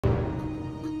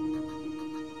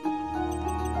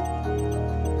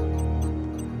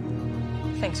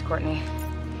Thanks, Courtney.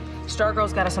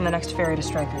 Stargirl's got us on the next ferry to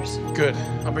Strikers. Good.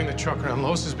 I'll bring the truck around.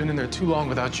 Lois has been in there too long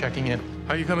without checking in.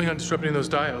 How are you coming on disrupting those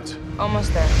diodes?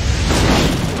 Almost there.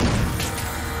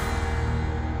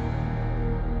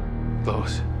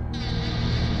 Lois.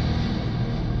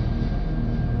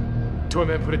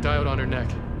 Toyman put a diode on her neck.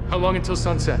 How long until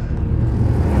sunset?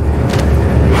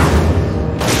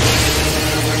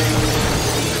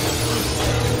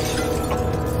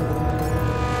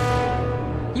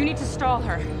 You need to stall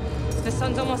her. The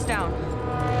sun's almost down.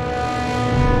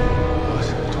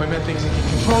 Lois, Toyman thinks he can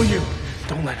control you.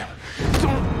 Don't let him.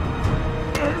 Don't.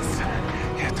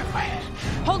 You have to fight it.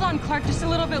 Hold on, Clark, just a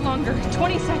little bit longer.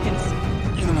 20 seconds.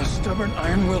 You're the most stubborn,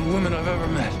 iron-willed woman I've ever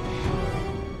met.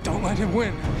 Don't let him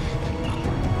win.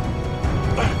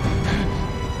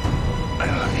 I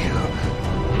love you.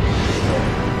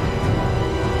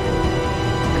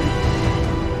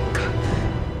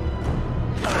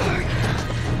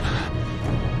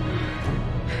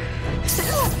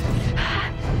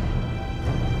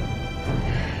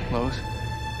 Lois?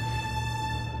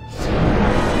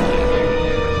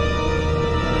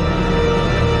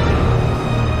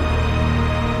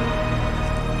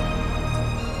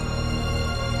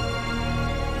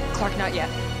 Clark, not yet.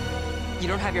 You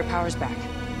don't have your powers back.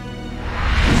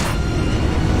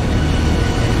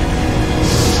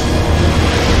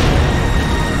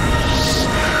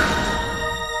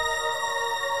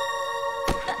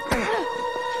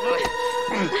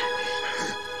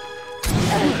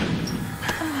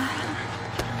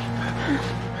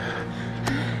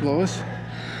 Lois?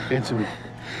 Answer me.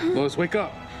 Lois, wake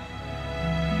up.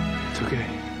 It's okay.